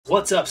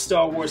What's up,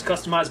 Star Wars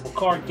customizable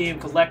card game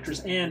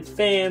collectors and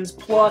fans,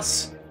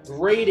 plus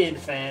graded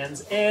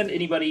fans, and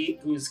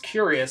anybody who's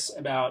curious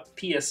about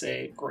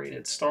PSA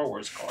graded Star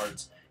Wars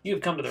cards?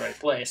 You've come to the right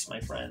place, my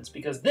friends,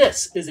 because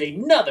this is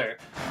another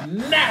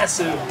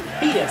massive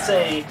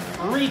PSA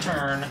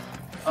return.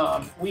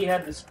 We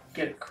had to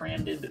get it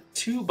crammed into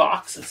 2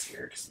 boxes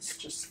here because it's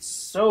just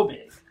so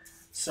big.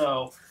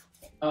 So,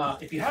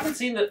 if you haven't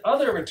seen the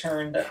other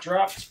return that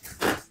dropped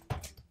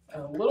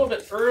a little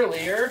bit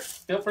earlier,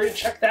 feel free to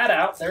check that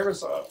out. There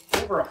was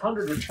over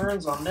 100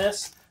 returns on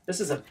this. This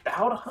is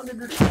about 100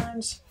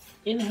 returns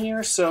in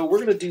here, so we're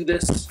going to do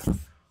this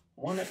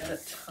one at a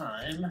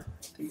time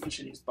through each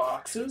of these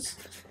boxes.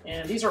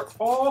 And these are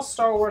all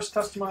Star Wars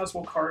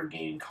customizable card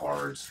game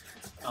cards.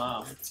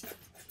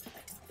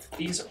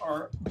 These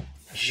are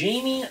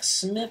Jamie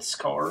Smith's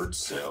cards,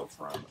 so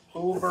from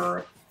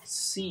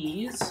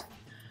overseas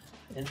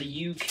in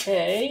the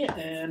UK,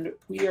 and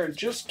we are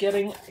just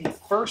getting a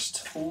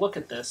first look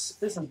at this.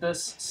 Isn't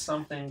this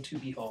something to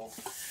behold?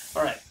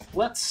 All right,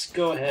 let's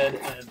go ahead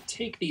and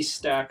take these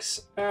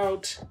stacks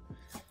out,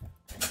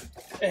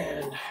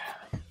 and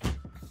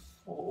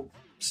we'll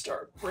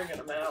start bringing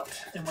them out,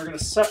 and we're going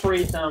to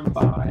separate them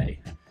by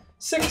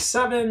 6s,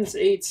 7s,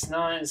 8s,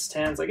 9s,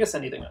 10s. I guess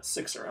anything that's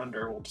 6 or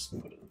under, we'll just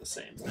put it in the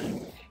same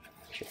thing.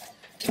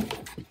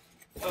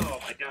 Oh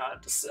my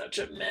god, such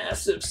a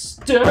massive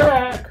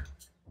stack!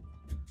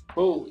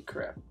 Holy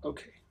crap.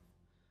 Okay.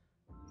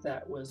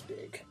 That was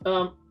big.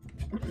 Out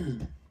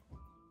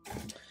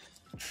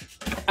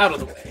of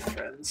the way,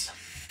 friends.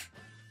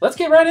 Let's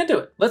get right into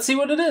it. Let's see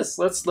what it is.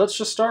 Let's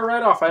just start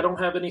right off. I don't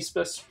have any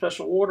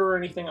special order or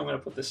anything. I'm going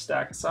to put this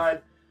stack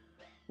aside.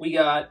 We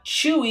got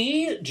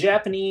Chewie,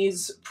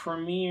 Japanese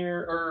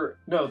premiere, or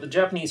no, the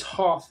Japanese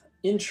Hoth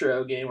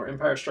intro game, or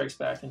Empire Strikes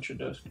Back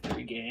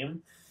introductory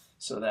game.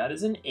 So that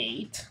is an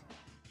 8.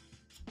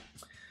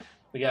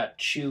 We got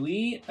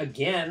Chewie,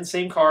 again,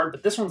 same card,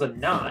 but this one's a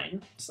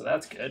 9, so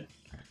that's good.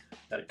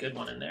 Got a good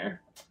one in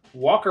there.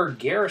 Walker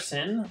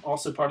Garrison,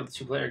 also part of the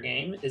 2-player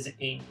game, is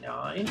a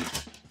 9.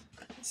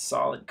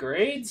 Solid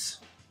grades.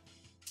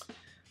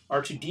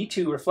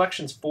 R2-D2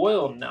 Reflections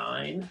Foil,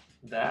 9.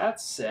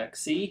 That's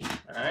sexy.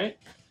 All right.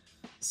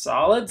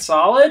 Solid,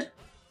 solid.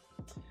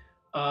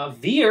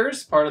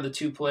 Veers, part of the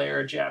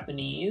 2-player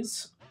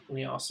Japanese.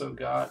 We also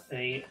got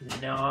a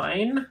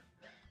 9.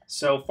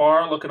 So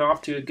far, looking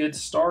off to a good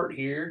start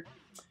here.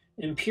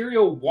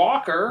 Imperial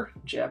Walker,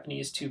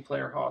 Japanese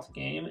 2-player Hoth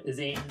game, is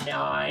a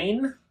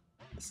 9.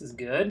 This is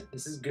good.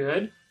 This is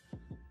good.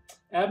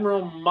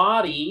 Admiral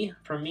Mahdi,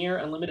 Premier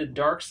Unlimited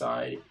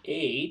Darkside,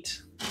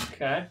 8.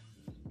 Okay.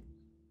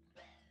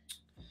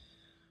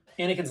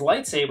 Anakin's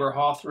Lightsaber,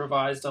 Hoth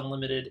Revised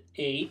Unlimited,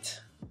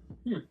 8.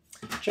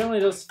 Generally,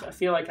 those I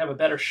feel like have a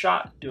better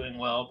shot doing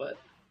well, but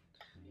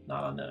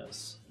not on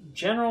those.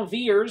 General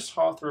Veers,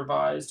 Hoth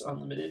Revised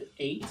Unlimited,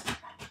 8.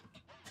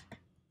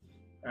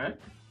 Alright.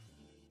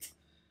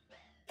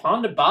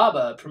 Ponda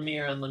Baba,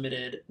 Premier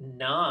Unlimited,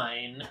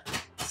 9.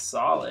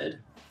 Solid.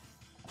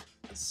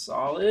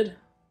 Solid.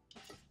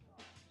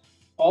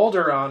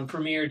 Alderaan,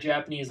 Premier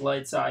Japanese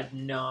Light Side,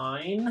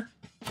 9.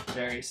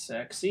 Very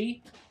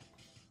sexy.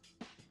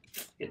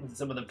 Getting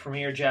some of the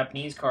Premier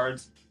Japanese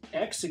cards.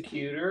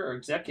 Executor,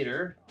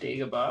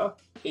 Dagobah,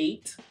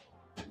 8.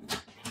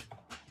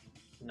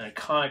 An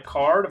iconic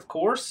card, of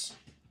course.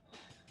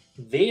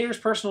 Vader's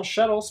Personal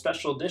Shuttle,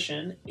 Special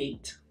Edition,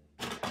 8.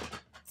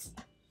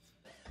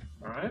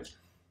 Alright.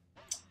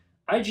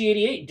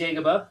 IG-88,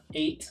 Dagobah,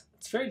 8.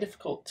 It's very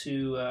difficult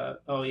to...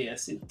 oh yeah,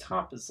 see the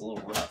top is a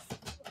little rough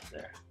up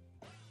there.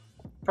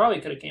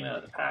 Probably could have came out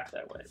of the pack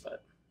that way,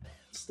 but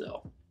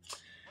still.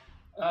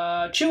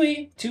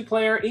 Chewie,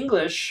 2-player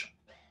English,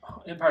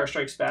 Empire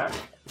Strikes Back,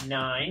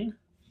 9.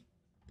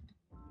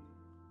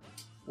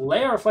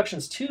 Leia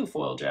Reflections 2,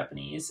 Foil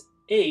Japanese,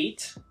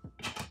 8.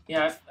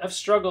 Yeah, I've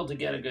struggled to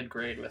get a good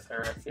grade with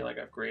her. I feel like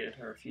I've graded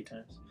her a few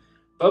times.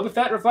 Boba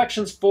Fett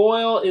Reflections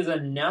Foil is a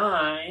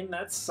 9.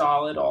 That's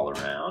solid all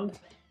around.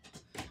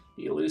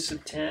 The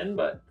elusive 10,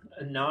 but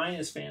a 9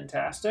 is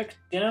fantastic.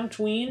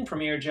 Dantooine,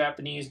 Premier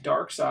Japanese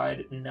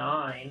Darkside,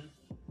 9.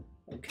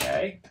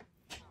 Okay.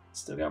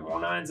 Still got more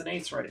 9s and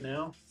 8s right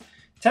now.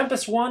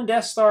 Tempest 1,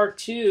 Death Star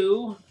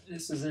 2.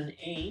 This is an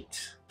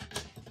 8.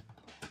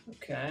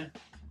 Okay.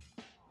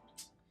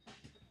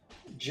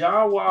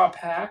 Jawa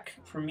Pack,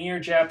 Premier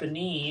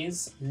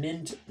Japanese,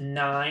 Mint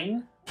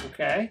 9.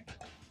 Okay.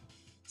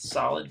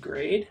 Solid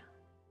grade.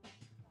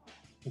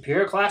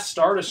 Imperial Class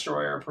Star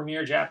Destroyer,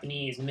 Premier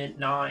Japanese, Mint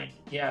 9.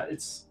 Yeah,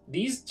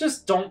 these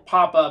just don't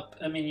pop up.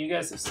 I mean, you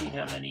guys have seen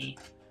how many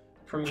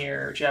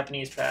Premier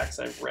Japanese packs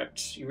I've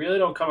ripped. You really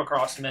don't come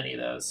across many of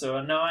those. So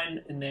a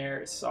 9 in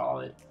there is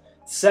solid.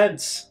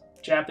 Sense,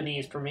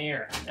 Japanese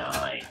Premier,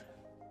 9.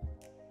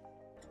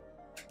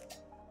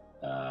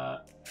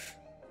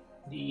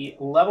 The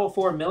Level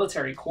 4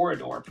 Military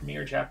Corridor,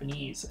 Premier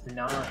Japanese,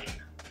 9.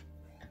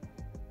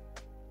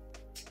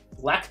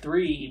 Black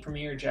 3,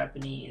 Premier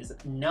Japanese,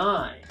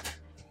 9.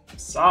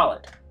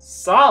 Solid.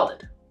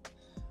 Solid.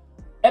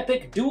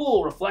 Epic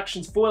Duel,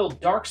 Reflections Foil,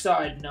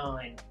 Darkside,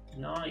 9.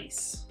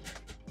 Nice.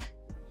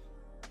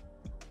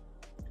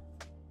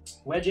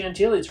 Wedge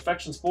Antilles,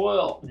 Reflections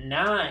Foil,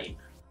 9.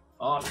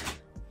 Awesome.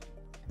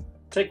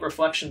 Take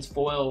Reflections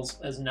Foils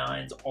as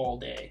 9s all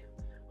day.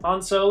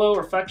 Han Solo,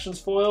 Reflections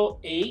Foil,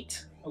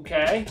 8.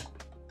 Okay.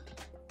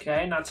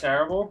 Okay, not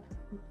terrible.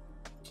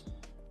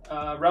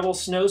 Rebel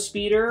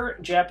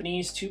Snowspeeder,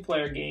 Japanese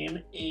 2-player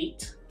game,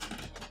 8.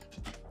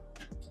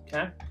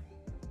 Okay.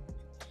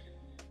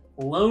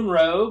 Lone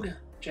Rogue,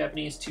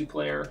 Japanese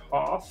 2-player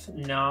Hoth,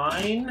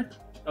 9.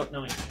 Oh,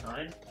 no,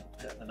 9.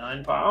 Got the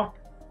 9 pile.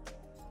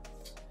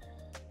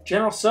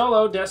 General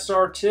Solo, Death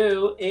Star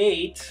 2,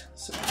 8.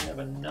 So we have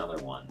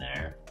another one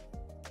there.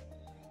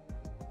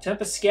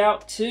 Tempest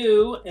Scout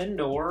 2,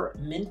 Endor,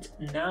 mint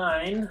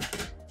 9.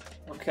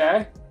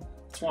 Okay.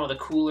 It's one of the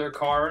cooler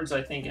cards,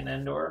 I think, in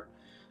Endor.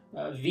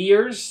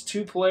 Veers,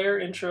 2-player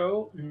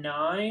intro,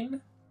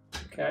 9.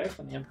 Okay,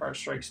 from the Empire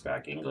Strikes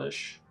Back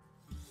English.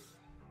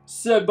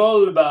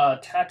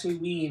 Sebulba,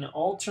 Tatooine,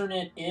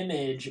 alternate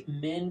image,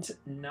 mint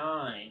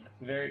 9.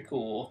 Very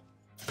cool.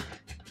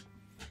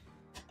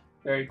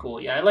 Very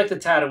cool. Yeah, I like the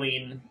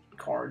Tatooine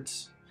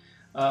cards.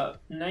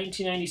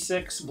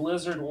 1996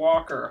 Blizzard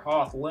Walker,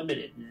 Hoth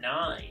Limited,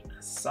 9.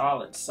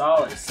 Solid,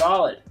 solid,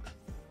 solid.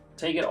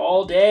 Take it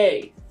all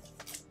day.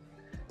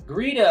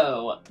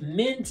 Greedo,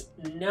 mint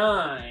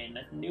 9.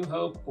 New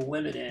Hope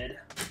Limited.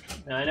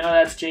 Now, I know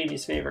that's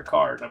Jamie's favorite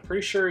card. I'm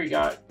pretty sure he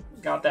got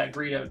that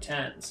Greedo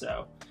 10,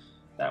 so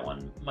that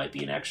one might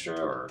be an extra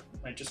or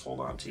might just hold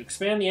on to.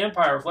 Expand the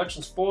Empire,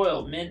 Reflections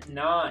Foil, mint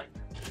 9.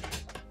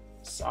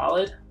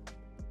 Solid.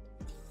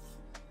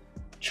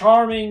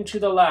 Charming to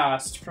the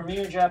Last,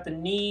 Premier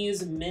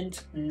Japanese,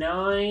 mint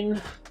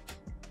 9.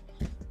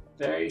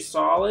 Very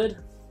solid.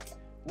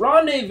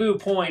 Rendezvous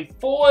Point,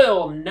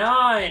 foil,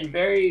 9.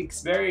 Very,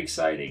 very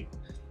exciting.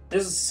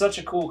 This is such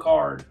a cool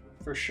card,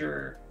 for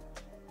sure.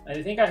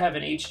 I think I have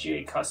an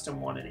HGA custom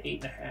one at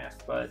 8.5,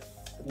 but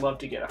I'd love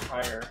to get a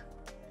higher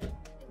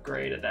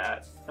grade of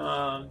that.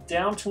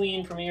 Down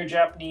Tween, Premier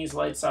Japanese,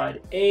 Light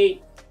Side,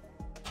 8.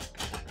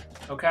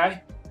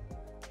 Okay.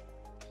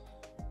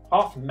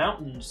 Off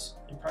Mountains,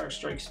 Empire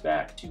Strikes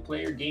Back,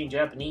 2-player game,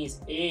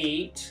 Japanese,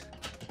 8.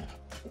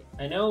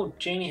 I know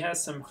Jamie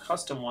has some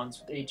custom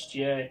ones with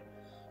HGA.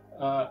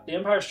 The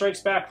Empire Strikes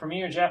Back,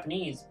 Premier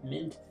Japanese,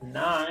 mint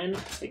 9.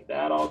 Take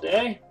that all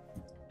day.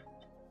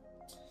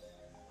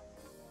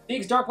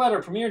 Biggs Dark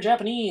Ladder, Premier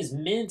Japanese,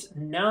 mint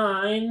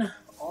 9.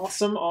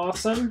 Awesome,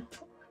 awesome.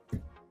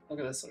 Look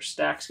at this, our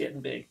stack's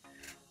getting big.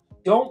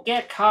 Don't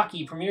Get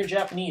Cocky, Premier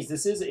Japanese.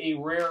 This is a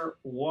rare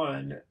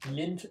one,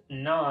 mint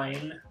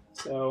 9.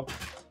 So,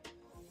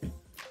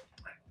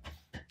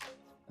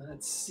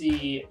 let's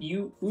see.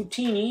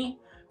 Utini,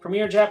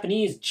 Premier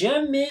Japanese,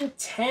 Gem Mint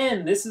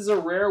 10. This is a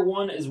rare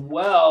one as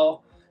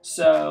well.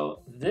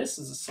 So, this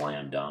is a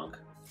slam dunk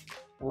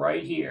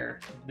right here.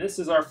 This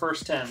is our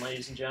first 10,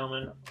 ladies and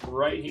gentlemen,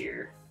 right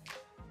here.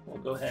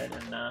 We'll go ahead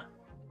and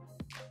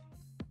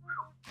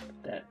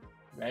put that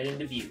right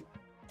into view.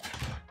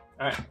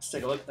 All right, let's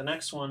take a look at the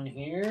next one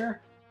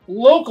here.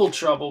 Local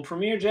Trouble,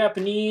 Premier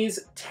Japanese,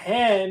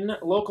 10.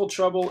 Local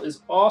Trouble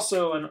is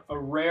also a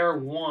rare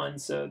one,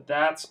 so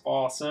that's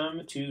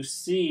awesome to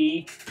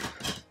see.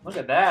 Look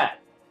at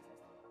that.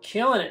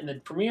 Killing it in the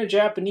Premier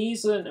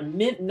Japanese, a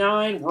mint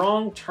 9,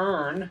 wrong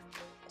turn.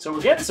 So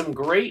we're getting some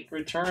great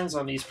returns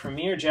on these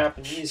Premier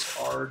Japanese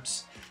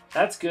cards.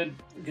 That's good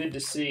to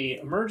see.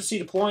 Emergency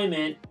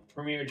Deployment,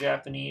 Premier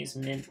Japanese,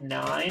 mint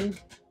 9.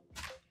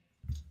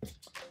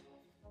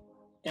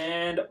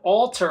 And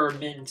Alter,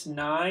 mint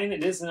 9.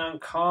 It is an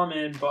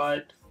uncommon,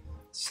 but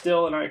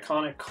still an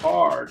iconic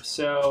card.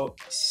 So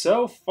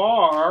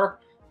far,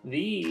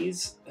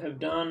 these have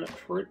done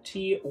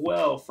pretty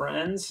well,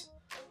 friends.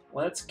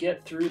 Let's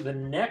get through the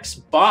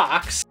next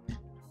box.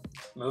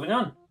 Moving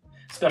on.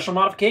 Special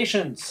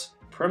Modifications.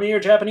 Premier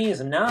Japanese,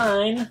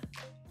 9.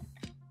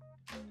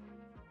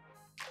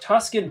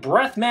 Tuscan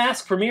Breath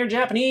Mask, Premier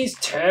Japanese,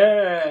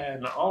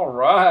 10. All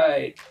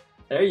right.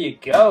 There you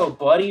go,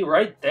 buddy,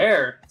 right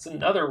there. It's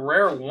another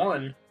rare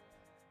one.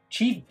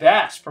 Chief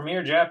Bass,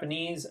 Premier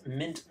Japanese,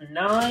 mint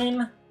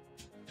 9.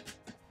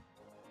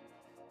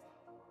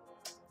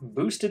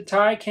 Boosted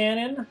Tie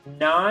Cannon,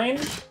 9.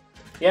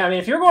 Yeah, I mean,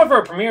 if you're going for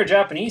a Premier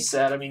Japanese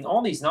set, I mean,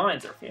 all these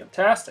 9s are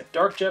fantastic.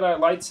 Dark Jedi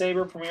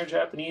Lightsaber, Premier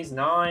Japanese,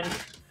 9.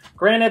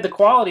 Granted, the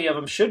quality of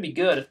them should be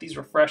good if these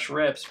were fresh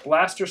rips.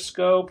 Blaster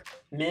Scope,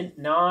 mint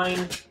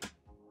 9.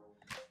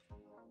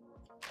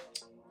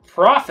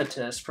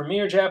 Prophetess,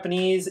 Premier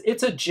Japanese.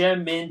 It's a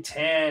gem mint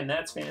 10.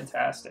 That's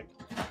fantastic.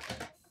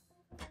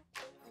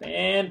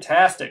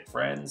 Fantastic,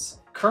 friends.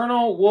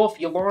 Colonel Wolf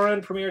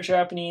Yularen, Premier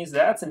Japanese.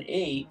 That's an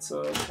 8,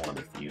 so that's one of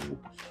the few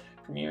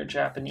Premier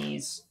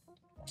Japanese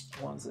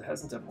ones that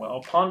hasn't done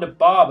well. Ponda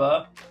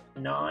Baba,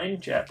 9,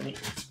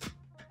 Japanese.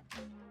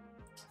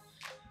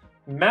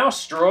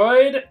 Mouse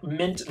Droid,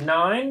 mint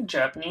 9,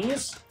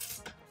 Japanese.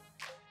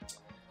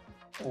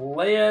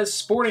 Leia's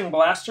Sporting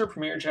Blaster,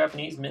 Premier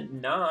Japanese, mint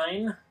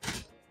 9.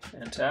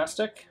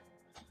 Fantastic.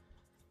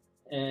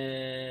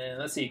 And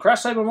let's see,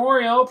 Crash Site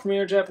Memorial,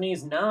 Premier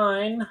Japanese,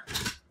 9.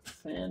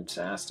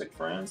 Fantastic,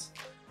 friends.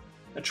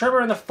 A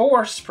Tremor in the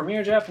Force,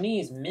 Premier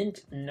Japanese,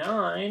 Mint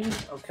 9.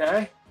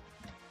 Okay.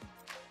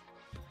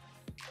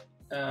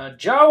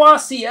 Jawa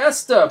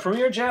Siesta,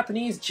 Premier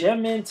Japanese,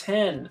 Gem Mint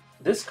 10.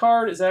 This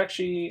card is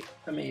actually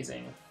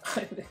amazing.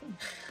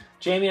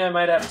 Jamie, I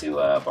might have to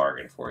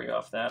bargain for you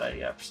off that.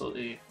 I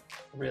absolutely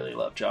really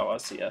love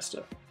Jawa Siesta.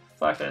 In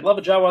fact, I love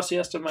a Jawa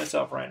Siesta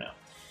myself right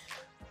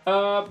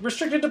now.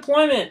 Restricted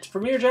Deployment,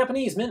 Premier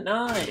Japanese, Mint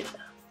 9.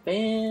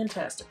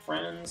 Fantastic,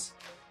 friends.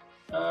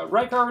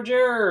 Raikar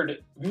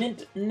Jared,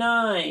 Mint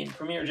 9,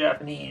 Premier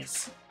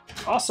Japanese.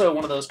 Also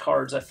one of those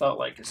cards I felt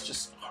like is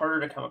just harder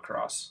to come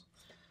across.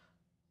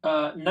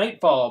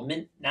 Nightfall,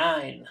 Mint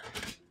 9.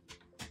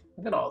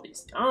 Look at all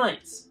these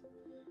 9s.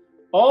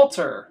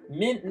 Alter,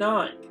 Mint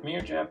 9,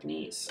 Premier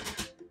Japanese.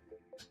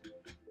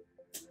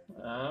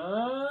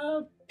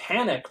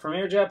 Panic,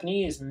 Premier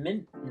Japanese,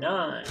 Mint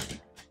 9.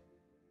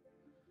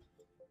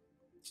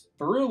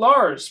 Baru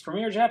Lars,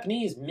 Premier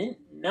Japanese, Mint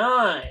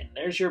 9.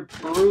 There's your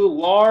Baru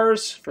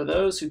Lars for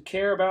those who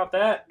care about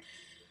that.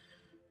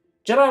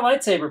 Jedi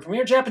Lightsaber,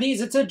 Premier Japanese,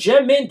 it's a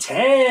Gem Mint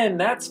 10.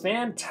 That's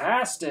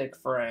fantastic,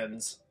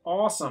 friends.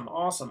 Awesome,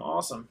 awesome,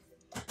 awesome.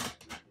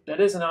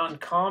 That is an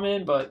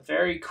uncommon, but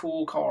very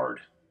cool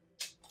card.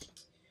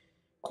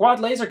 Quad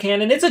Laser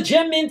Cannon, it's a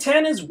Gem Mint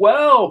 10 as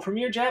well.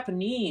 Premier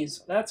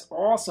Japanese. That's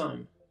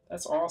awesome.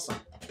 That's awesome.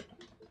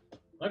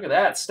 Look at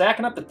that.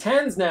 Stacking up the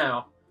 10s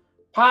now.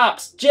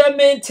 Pops, Gem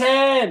Mint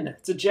 10.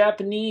 It's a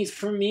Japanese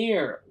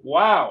Premier.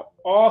 Wow.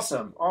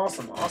 Awesome,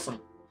 awesome,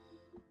 awesome.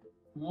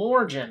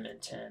 More Gem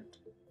Mint 10.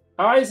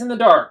 Eyes in the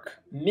Dark,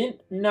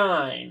 Mint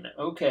 9.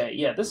 Okay,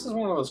 yeah, this is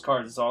one of those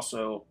cards that's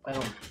also, I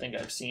don't think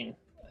I've seen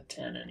a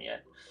 10 in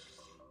yet.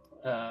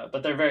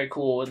 But they're very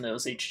cool in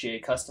those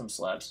HGA custom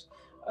slabs.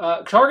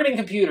 Targeting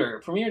Computer,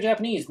 Premier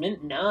Japanese,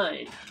 Mint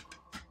 9.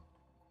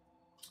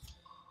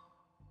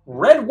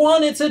 Red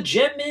One, it's a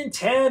Gem Mint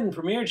 10,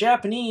 Premier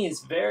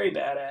Japanese. Very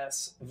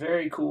badass.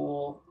 Very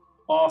cool.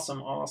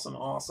 Awesome, awesome,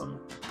 awesome.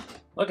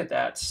 Look at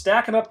that.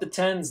 Stacking up the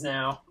 10s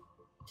now.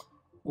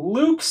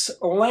 Luke's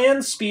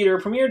Land Speeder,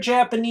 Premier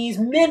Japanese,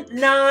 Mint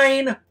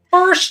 9,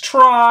 first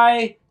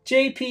try.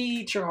 JP,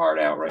 eat your heart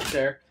out right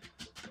there.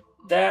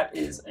 That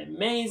is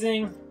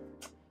amazing.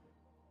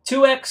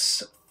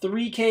 2X,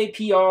 3K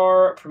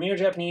PR, Premier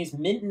Japanese,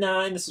 Mint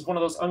 9. This is one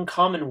of those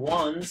uncommon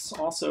ones.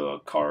 Also a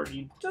card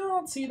you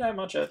don't see that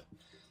much of.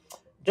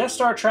 Death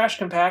Star Trash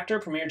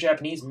Compactor, Premier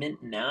Japanese,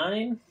 Mint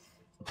 9.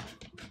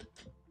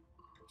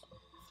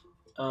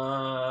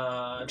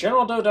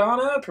 General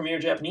Dodonna, Premier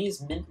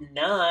Japanese, Mint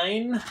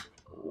 9.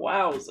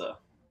 Wowza.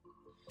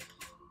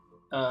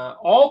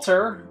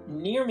 Alter,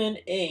 Near Mint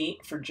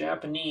 8 for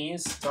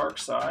Japanese, Dark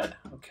Side.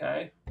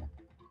 Okay.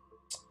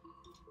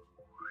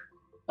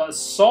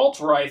 Assault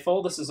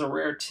Rifle, this is a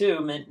rare too,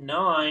 Mint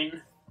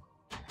 9.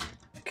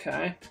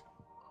 Okay.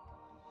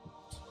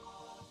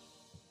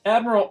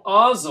 Admiral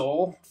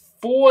Ozzel,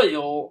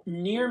 Foil,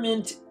 Near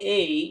Mint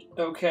 8.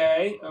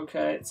 Okay,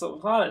 okay. It's a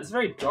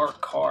very dark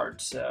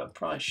card, so it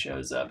probably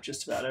shows up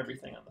just about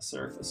everything on the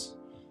surface.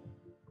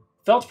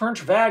 Feldperch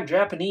Vag,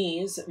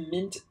 Japanese,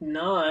 Mint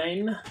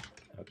 9.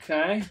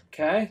 Okay,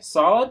 okay.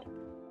 Solid.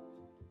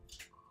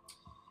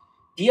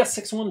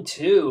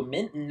 DS612,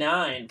 Mint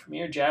 9,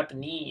 Premier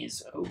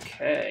Japanese.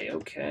 Okay,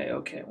 okay,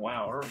 okay.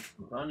 Wow, we're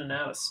running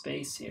out of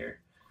space here.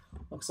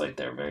 Looks like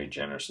they're very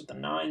generous with the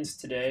 9s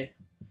today.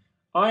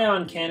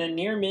 Ion Cannon,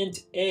 Near Mint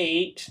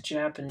 8,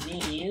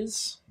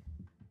 Japanese.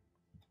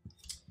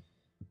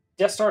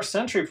 Death Star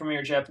Sentry,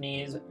 Premier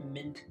Japanese,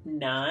 Mint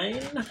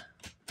 9.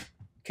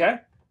 Okay.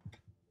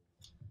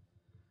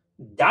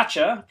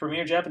 Dacha,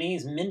 Premier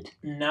Japanese, Mint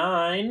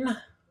 9.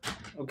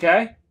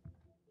 Okay.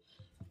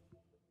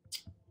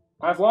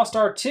 I've Lost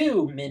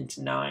R2, Mint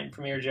 9,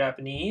 Premier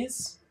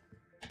Japanese.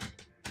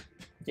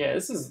 Yeah,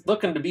 this is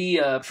looking to be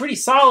a pretty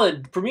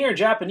solid Premier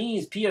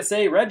Japanese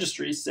PSA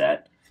registry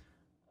set.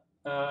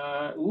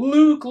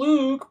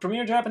 Luke,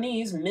 Premier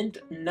Japanese, Mint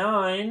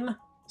 9.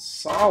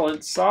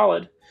 Solid,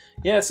 solid.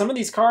 Yeah, some of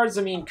these cards,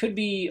 I mean, could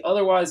be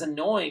otherwise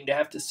annoying to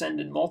have to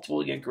send in multiple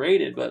to get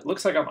graded, but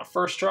looks like on the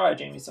first try,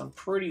 Jamie's done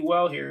pretty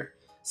well here.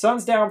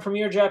 Sun's Down,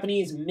 Premier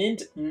Japanese,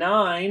 Mint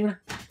 9.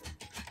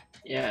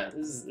 Yeah,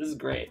 this is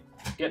great.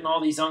 Getting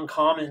all these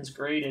uncommons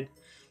graded.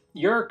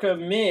 Yurka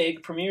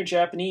Mig, Premier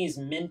Japanese,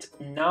 Mint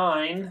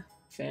 9.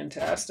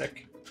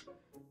 Fantastic.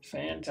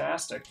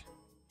 Fantastic.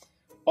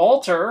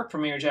 Alter,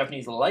 Premier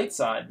Japanese, Light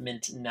Side,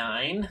 Mint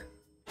 9.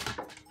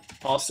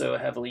 Also a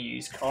heavily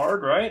used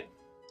card, right?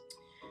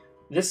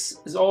 This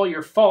is All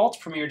Your Fault,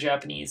 Premier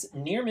Japanese,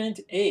 Near Mint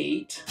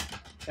 8.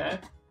 Okay.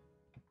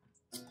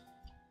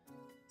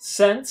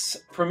 Sense,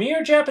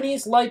 Premier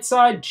Japanese, Light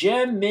Side,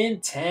 Gem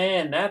Mint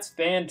 10. That's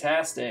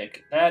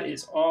fantastic. That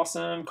is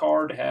awesome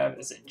card to have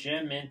as a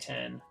Gem Mint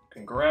 10.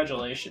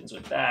 Congratulations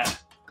with that.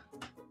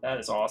 That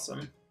is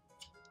awesome.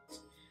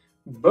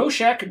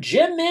 Boshek,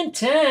 Gem Mint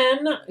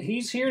 10.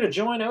 He's here to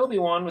join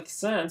Obi-Wan with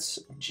Sense.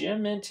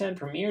 Gem Mint 10,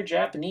 Premier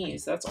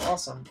Japanese. That's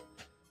awesome.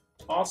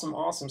 Awesome,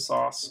 awesome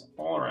sauce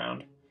all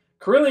around.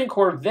 Carillion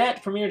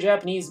Corvette, Premier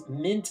Japanese,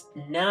 Mint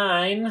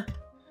 9.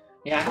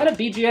 Yeah, I had a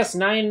BGS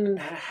 9.5.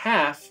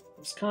 I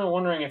was kind of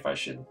wondering if I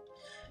should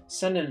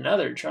send in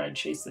another, try and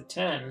chase the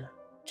 10.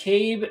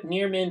 Cabe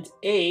near mint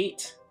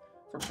 8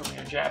 for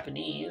Premier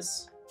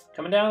Japanese.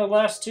 Coming down to the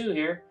last two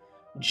here.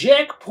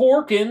 Jack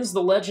Porkins,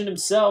 the legend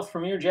himself,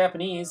 Premier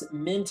Japanese,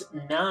 mint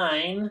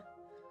 9.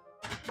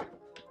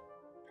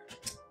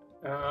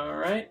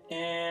 Alright,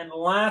 and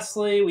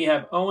lastly, we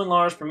have Owen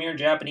Lars, Premier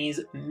Japanese,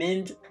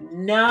 mint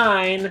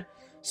 9.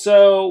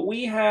 So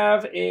we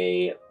have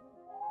a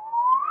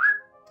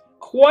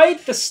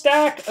quite the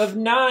stack of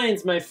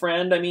 9s, my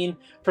friend. I mean,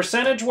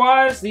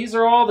 percentage-wise, these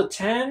are all the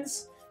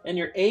 10s and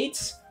your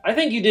 8s. I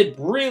think you did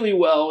really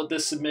well with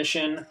this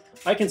submission.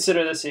 I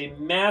consider this a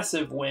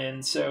massive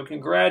win, so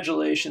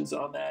congratulations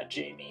on that,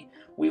 Jamie.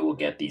 We will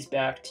get these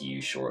back to you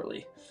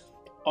shortly.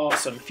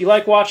 Awesome. If you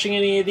like watching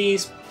any of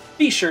these,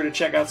 be sure to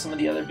check out some of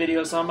the other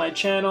videos on my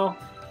channel.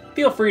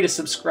 Feel free to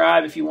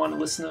subscribe if you want to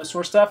listen to this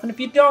sort of stuff, and if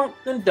you don't,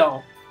 then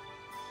don't.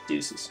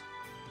 Deuces.